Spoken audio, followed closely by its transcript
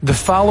The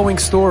following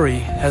story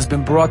has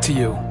been brought to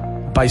you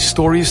by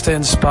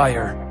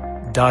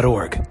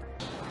StoriesToInspire.org.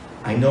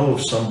 I know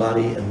of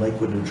somebody in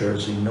Lakewood, New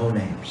Jersey, no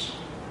names.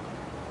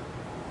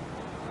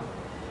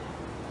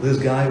 This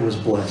guy was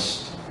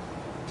blessed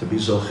to be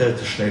Zocher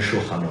to Shnei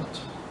Shulchanot.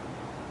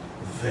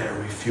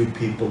 Very few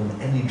people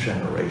in any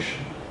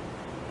generation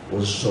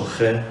was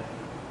Zocher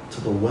to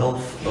the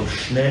wealth of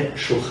Shnei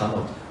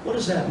Shulchanot. What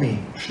does that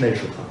mean, Shnei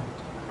Shulchanot?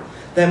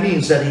 That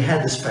means that he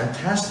had this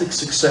fantastic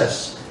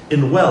success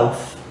in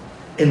wealth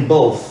in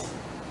both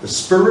the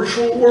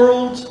spiritual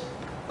world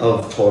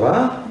of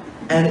Torah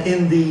and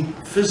in the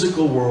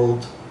physical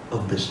world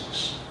of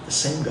business. The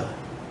same guy.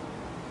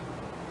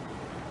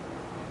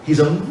 He's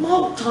a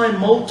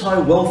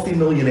multi-wealthy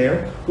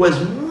millionaire who has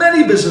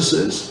many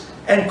businesses,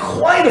 and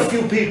quite a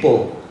few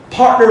people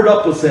partnered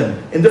up with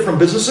him in different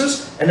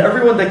businesses, and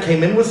everyone that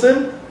came in with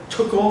him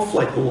took off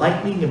like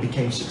lightning and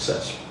became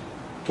successful.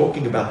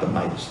 Talking about the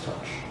Midas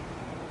touch.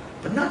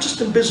 But not just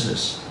in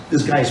business.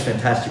 This guy is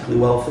fantastically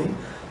wealthy,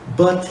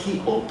 but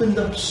he opened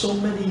up so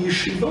many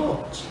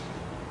yeshivot.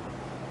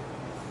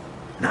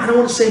 Now, I don't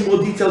want to say more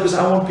detail because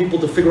I want people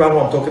to figure out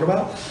what I'm talking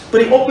about,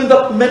 but he opened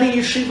up many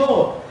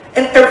yeshivot.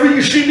 And every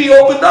yeshiva he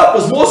opened up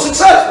was more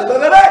successful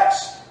than the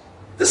next.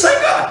 The same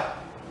guy.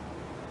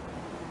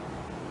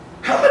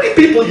 How many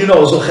people you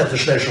know Zochet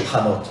Shnei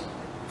Shulchanot?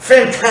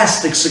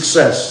 Fantastic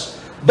success.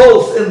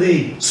 Both in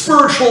the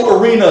spiritual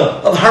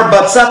arena of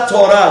Harbatzat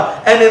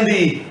Torah and in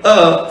the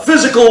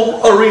physical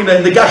arena,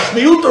 in the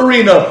Gashmiut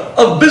arena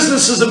of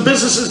businesses and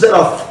businesses that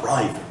are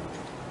thriving.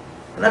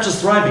 And not just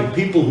thriving,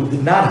 people who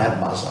did not have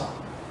mazal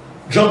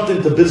jumped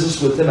into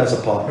business with him as a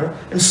partner,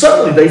 and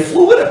suddenly they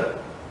flew with him.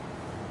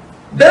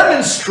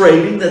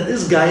 Demonstrating that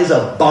this guy is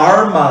a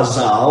bar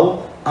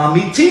mazal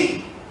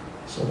amiti.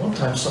 So one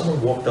time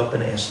someone walked up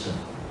and asked him,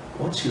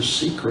 "What's your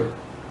secret?"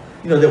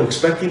 You know, they were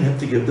expecting him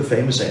to give the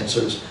famous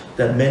answers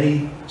that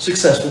many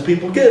successful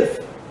people give.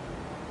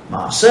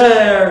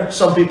 Maaser,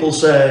 some people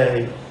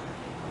say,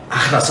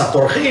 Achnasat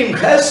orchim,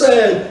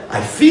 chesed,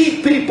 I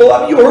feed people.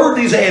 I mean, you heard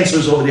these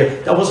answers over there.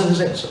 That wasn't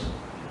his answer.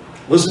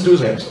 Listen to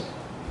his answer.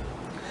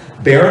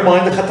 Bear in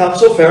mind the Chatam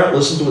Sofer,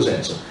 listen to his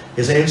answer.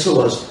 His answer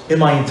was, in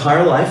my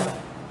entire life,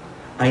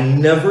 I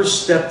never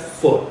stepped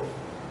foot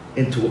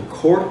into a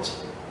court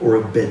or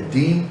a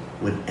bedin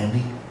with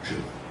any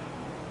Jew.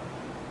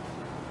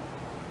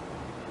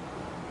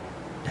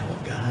 Now a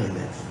guy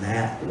that's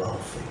that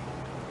wealthy,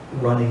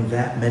 running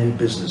that many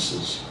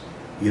businesses,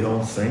 you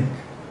don't think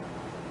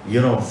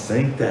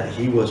that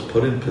he was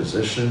put in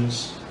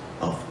positions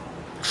of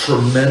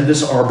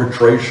tremendous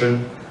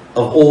arbitration,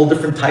 of all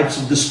different types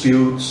of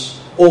disputes,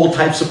 all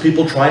types of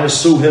people trying to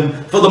sue him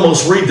for the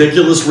most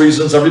ridiculous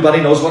reasons.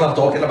 Everybody knows what I'm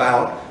talking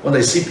about. When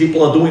they see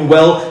people are doing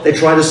well, they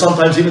try to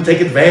sometimes even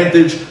take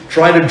advantage,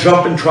 try to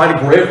jump and try to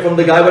grab from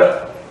the guy.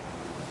 But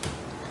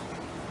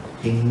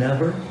he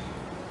never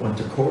went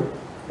to court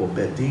or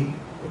bedin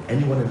with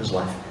anyone in his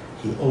life.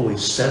 He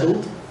always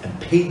settled and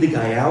paid the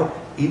guy out,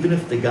 even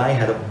if the guy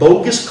had a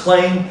bogus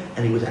claim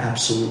and he was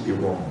absolutely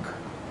wrong.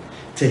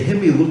 To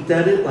him, he looked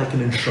at it like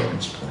an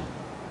insurance plan.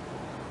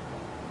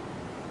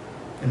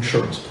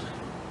 Insurance plan.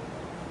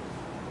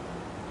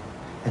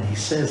 And he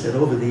says that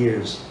over the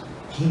years,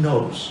 he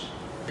knows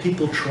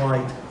people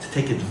tried to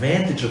take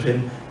advantage of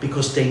him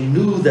because they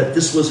knew that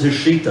this was his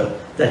shita,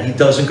 that he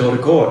doesn't go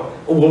to court.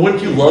 Well,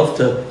 wouldn't you love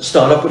to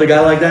start up with a guy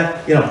like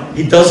that? You know,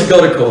 he doesn't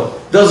go to court,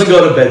 doesn't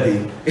go to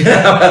bedin.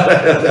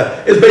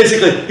 It's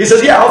basically, he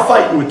says, yeah, I'll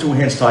fight you with two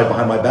hands tied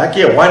behind my back.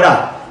 Yeah, why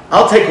not?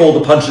 I'll take all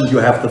the punches you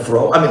have to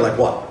throw. I mean, like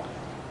what?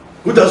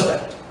 Who does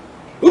that?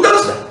 Who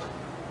does that?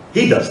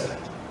 He does that.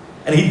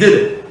 And he did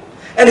it.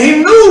 And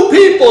he knew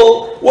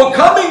people were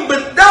coming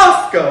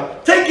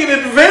bedafka, taking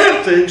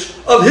advantage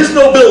of his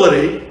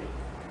nobility,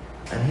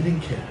 and he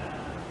didn't care.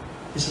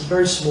 He says,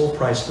 very small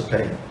price to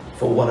pay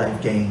for what I've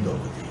gained over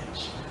the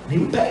years. And he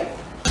would pay.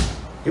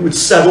 He would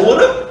settle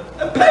with him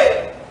and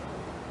pay.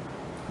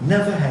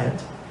 Never had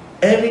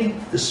any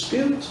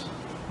dispute,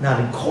 not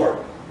in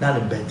court, not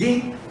in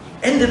bedin.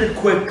 Ended it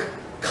quick,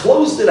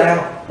 closed it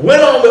out,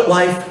 went on with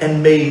life,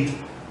 and made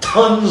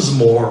tons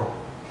more.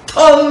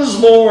 Tons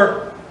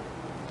more.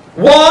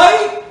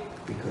 Why?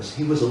 Because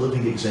he was a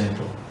living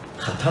example.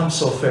 Chatam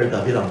Sofer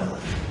David HaMelech.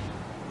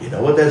 You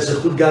know what that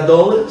Zechut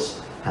Gadol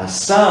is?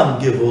 Hasam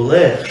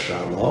Givulech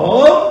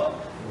Shalom.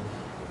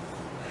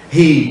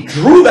 He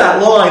drew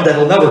that line that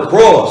he'll never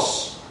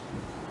cross.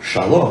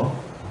 Shalom.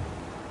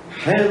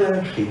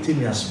 Helech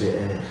Chitim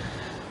Yasbe'ech.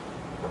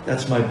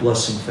 That's my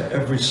blessing for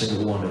every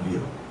single one of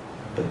you.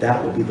 But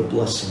that will be the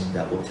blessing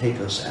that will take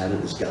us out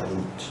of this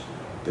galut.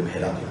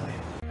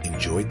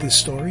 Enjoyed this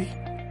story?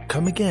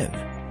 Come again.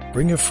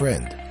 Bring a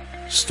friend.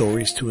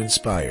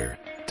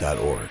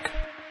 StoriesToInspire.org